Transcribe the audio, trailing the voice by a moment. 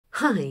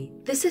Hi,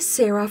 this is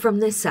Sarah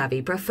from The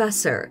Savvy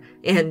Professor,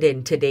 and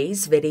in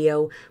today's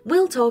video,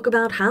 we'll talk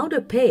about how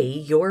to pay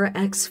your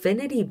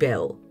Xfinity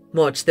bill.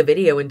 Watch the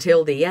video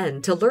until the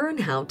end to learn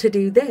how to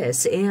do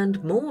this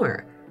and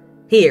more.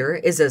 Here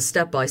is a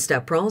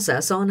step-by-step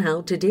process on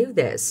how to do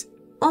this.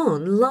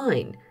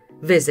 Online.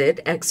 Visit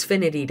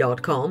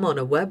Xfinity.com on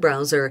a web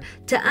browser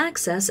to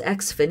access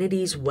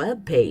Xfinity's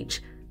web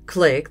page.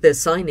 Click the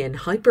Sign In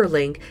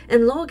hyperlink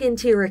and log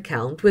into your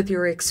account with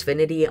your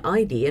Xfinity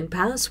ID and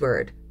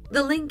password.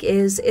 The link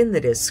is in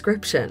the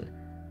description.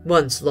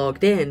 Once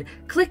logged in,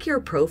 click your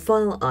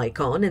profile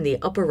icon in the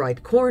upper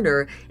right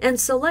corner and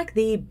select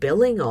the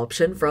Billing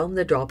option from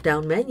the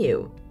drop-down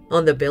menu.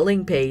 On the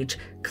Billing page,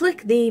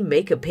 click the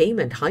Make a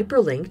Payment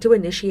hyperlink to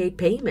initiate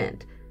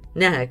payment.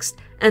 Next,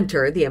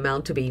 enter the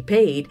amount to be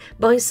paid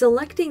by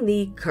selecting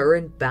the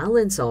Current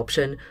Balance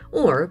option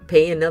or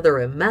Pay Another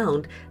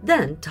Amount,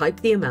 then type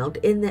the amount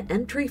in the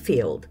entry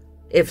field.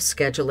 If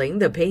scheduling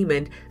the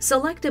payment,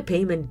 select a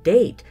payment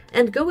date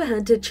and go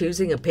ahead to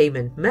choosing a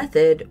payment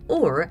method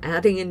or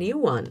adding a new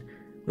one.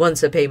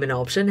 Once a payment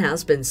option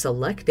has been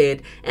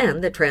selected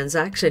and the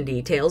transaction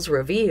details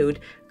reviewed,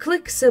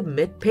 click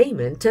Submit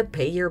Payment to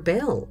pay your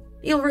bill.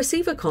 You'll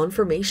receive a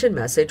confirmation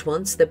message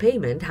once the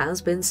payment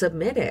has been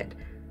submitted.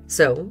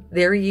 So,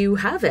 there you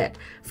have it.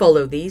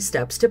 Follow these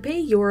steps to pay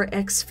your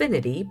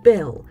Xfinity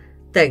bill.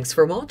 Thanks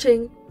for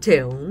watching.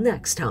 Till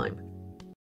next time.